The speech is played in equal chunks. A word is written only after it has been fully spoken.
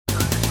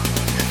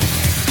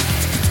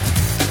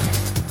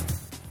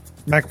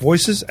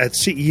MacVoices at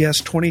CES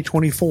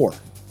 2024.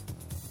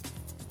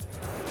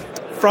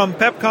 From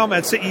Pepcom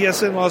at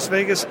CES in Las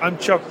Vegas, I'm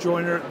Chuck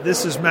Joyner.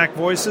 This is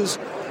MacVoices.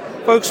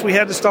 Folks, we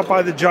had to stop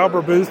by the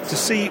Jabra booth to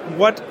see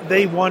what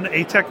they won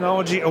a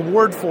technology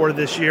award for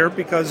this year,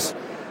 because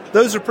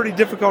those are pretty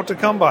difficult to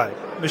come by.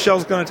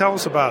 Michelle's going to tell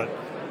us about it.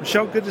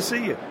 Michelle, good to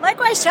see you.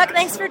 Likewise, Chuck.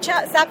 Thanks for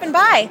stopping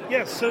by.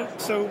 Yes,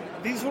 so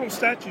these little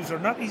statues are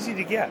not easy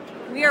to get.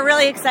 We are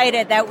really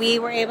excited that we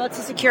were able to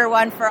secure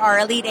one for our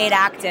Elite 8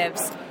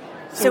 Actives.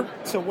 So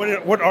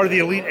what are the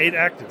Elite 8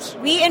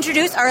 Actives? We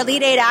introduced our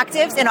Elite 8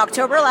 Actives in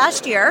October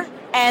last year,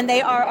 and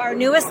they are our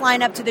newest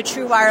lineup to the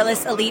True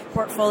Wireless Elite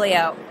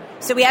portfolio.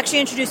 So we actually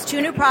introduced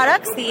two new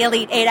products, the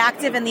Elite 8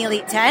 Active and the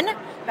Elite 10,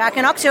 back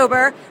in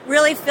October,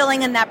 really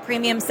filling in that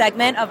premium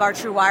segment of our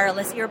True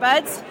Wireless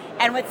earbuds.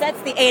 And what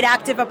sets the 8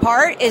 Active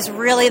apart is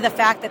really the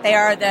fact that they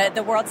are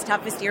the world's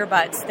toughest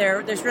earbuds.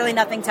 There's really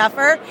nothing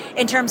tougher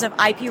in terms of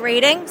IP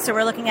rating. So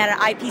we're looking at an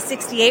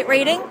IP68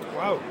 rating.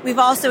 Wow. We've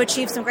also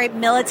achieved some great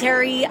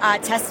military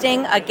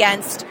testing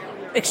against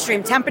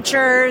extreme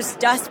temperatures,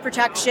 dust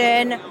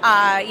protection,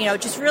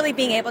 just really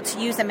being able to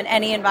use them in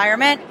any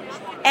environment.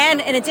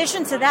 And in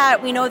addition to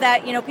that, we know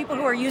that, people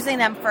who are using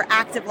them for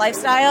active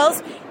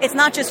lifestyles, it's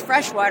not just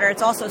fresh water,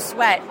 it's also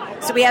sweat.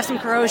 So we have some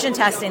corrosion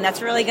testing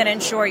that's really going to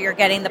ensure you're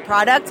getting the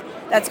product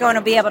that's going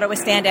to be able to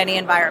withstand any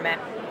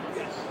environment.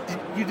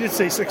 You did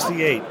say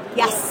 68.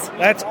 Yes.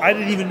 I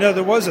didn't even know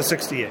there was a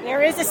 68.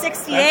 There is a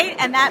 68,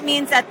 and that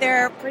means that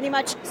they're pretty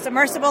much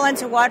submersible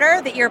into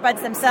water, the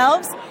earbuds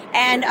themselves,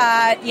 and,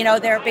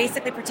 they're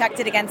basically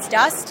protected against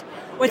dust.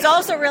 What's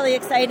also really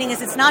exciting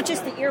is it's not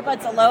just the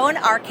earbuds alone.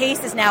 Our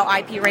case is now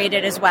IP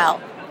rated as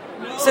well.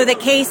 So the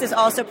case is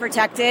also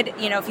protected.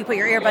 If you put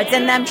your earbuds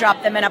in them,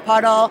 drop them in a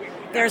puddle,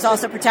 there's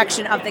also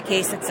protection of the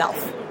case itself.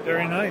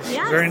 Very nice.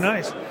 Yes. Very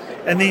nice.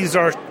 And these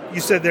are, you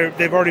said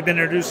they've already been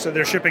introduced, so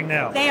they're shipping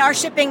now. They are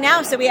shipping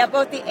now. So we have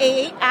both the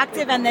 8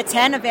 Active and the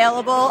 10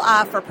 available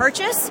for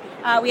purchase.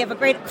 We have a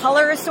great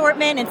color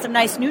assortment and some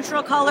nice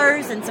neutral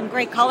colors and some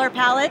great color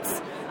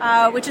palettes,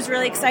 which is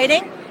really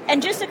exciting.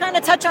 And just to kind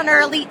of touch on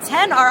our Elite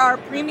 10, our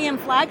premium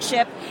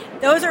flagship,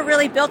 those are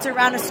really built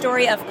around a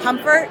story of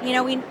comfort.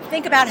 We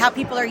think about how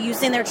people are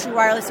using their True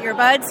Wireless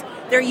earbuds.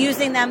 They're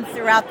using them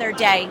throughout their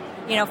day,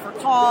 for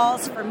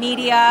calls, for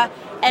media.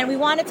 And we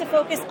wanted to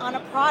focus on a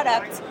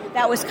product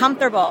that was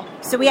comfortable.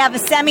 So we have a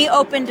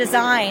semi-open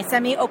design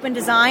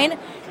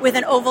with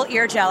an oval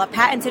ear gel, a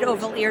patented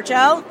oval ear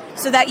gel,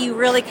 so that you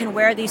really can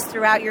wear these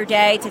throughout your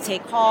day to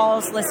take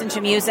calls, listen to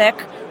music,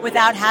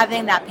 without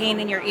having that pain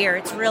in your ear.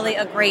 It's really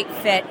a great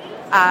fit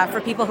for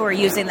people who are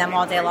using them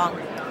all day long.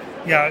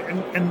 Yeah,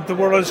 and the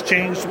world has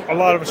changed. A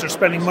lot of us are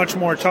spending much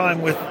more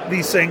time with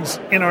these things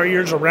in our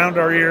ears, around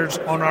our ears,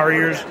 on our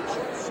ears.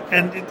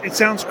 And it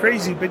sounds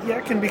crazy, but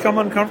it can become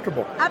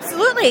uncomfortable.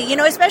 Absolutely.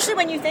 Especially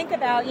when you think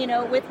about,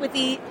 with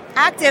the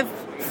active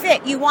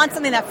fit, you want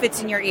something that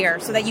fits in your ear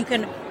so that you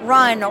can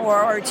run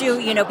or do,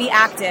 be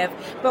active.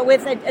 But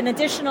with an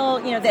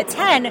additional, the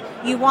 10,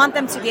 you want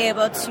them to be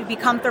able to be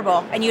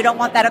comfortable, and you don't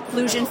want that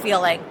occlusion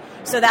feeling.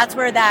 So that's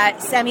where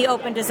that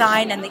semi-open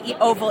design and the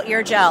oval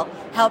ear gel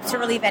helps to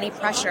relieve any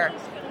pressure.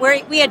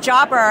 We at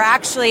Jabra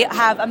actually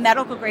have a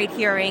medical-grade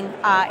hearing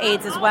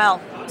aids as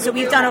well. So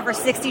we've done over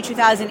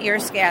 62,000 ear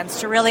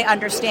scans to really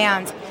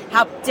understand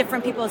how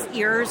different people's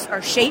ears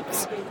are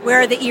shaped,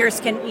 where the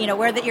ears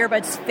where the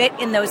earbuds fit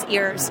in those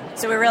ears.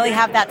 So we really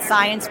have that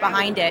science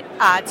behind it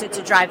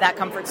to drive that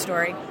comfort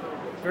story.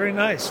 Very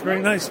nice,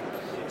 very nice.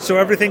 So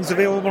everything's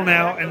available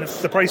now, and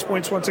the price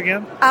points once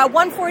again?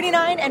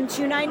 $149 and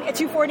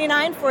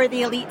 $249 for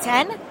the Elite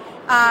 10.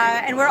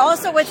 And we're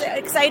also, what's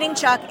exciting,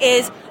 Chuck,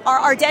 is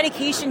our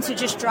dedication to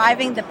just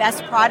driving the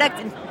best product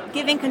and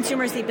giving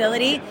consumers the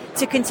ability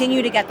to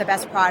continue to get the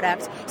best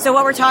product. So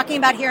what we're talking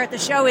about here at the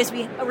show is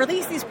we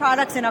release these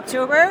products in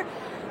October.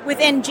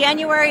 Within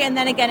January and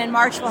then again in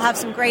March, we'll have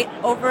some great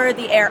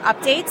over-the-air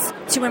updates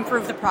to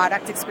improve the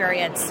product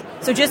experience.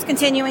 So just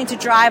continuing to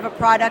drive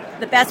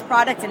the best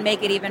product, and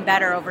make it even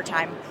better over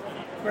time.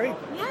 Great.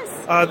 Yes.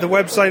 The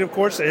website, of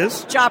course,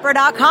 is?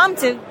 Jabra.com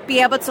to be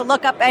able to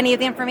look up any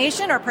of the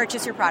information or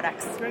purchase your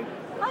products. Great.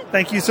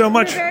 Thank you so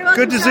much. You're very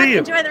welcome, Good to see you.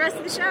 Enjoy the rest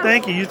of the show.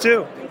 Thank you. You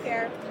too. Take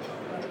care.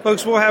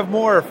 Folks, we'll have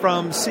more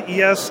from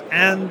CES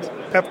and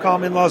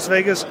Pepcom in Las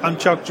Vegas. I'm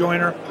Chuck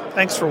Joyner.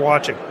 Thanks for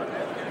watching.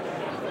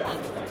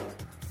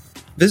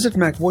 Visit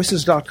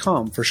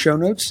MacVoices.com for show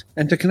notes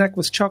and to connect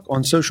with Chuck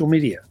on social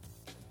media.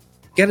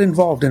 Get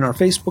involved in our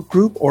Facebook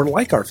group or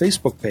like our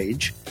Facebook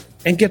page,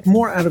 and get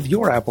more out of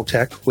your Apple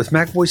tech with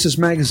MacVoices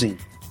Magazine,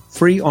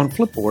 free on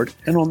Flipboard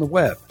and on the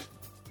web.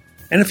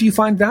 And if you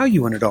find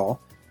value in it all,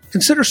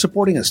 consider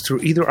supporting us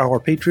through either our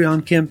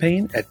Patreon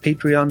campaign at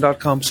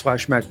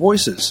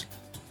patreon.com/MacVoices,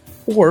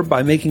 or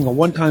by making a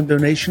one-time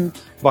donation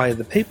via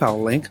the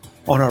PayPal link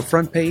on our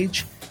front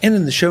page and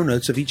in the show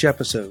notes of each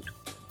episode.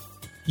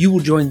 You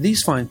will join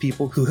these fine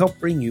people who help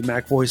bring you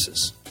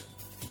MacVoices.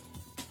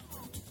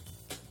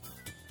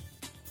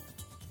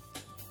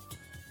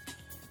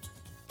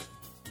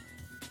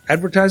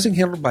 Advertising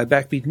handled by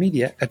Backbeat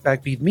Media at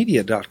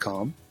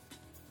backbeatmedia.com.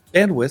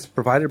 Bandwidth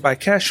provided by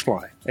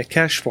CacheFly at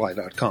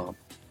cachefly.com.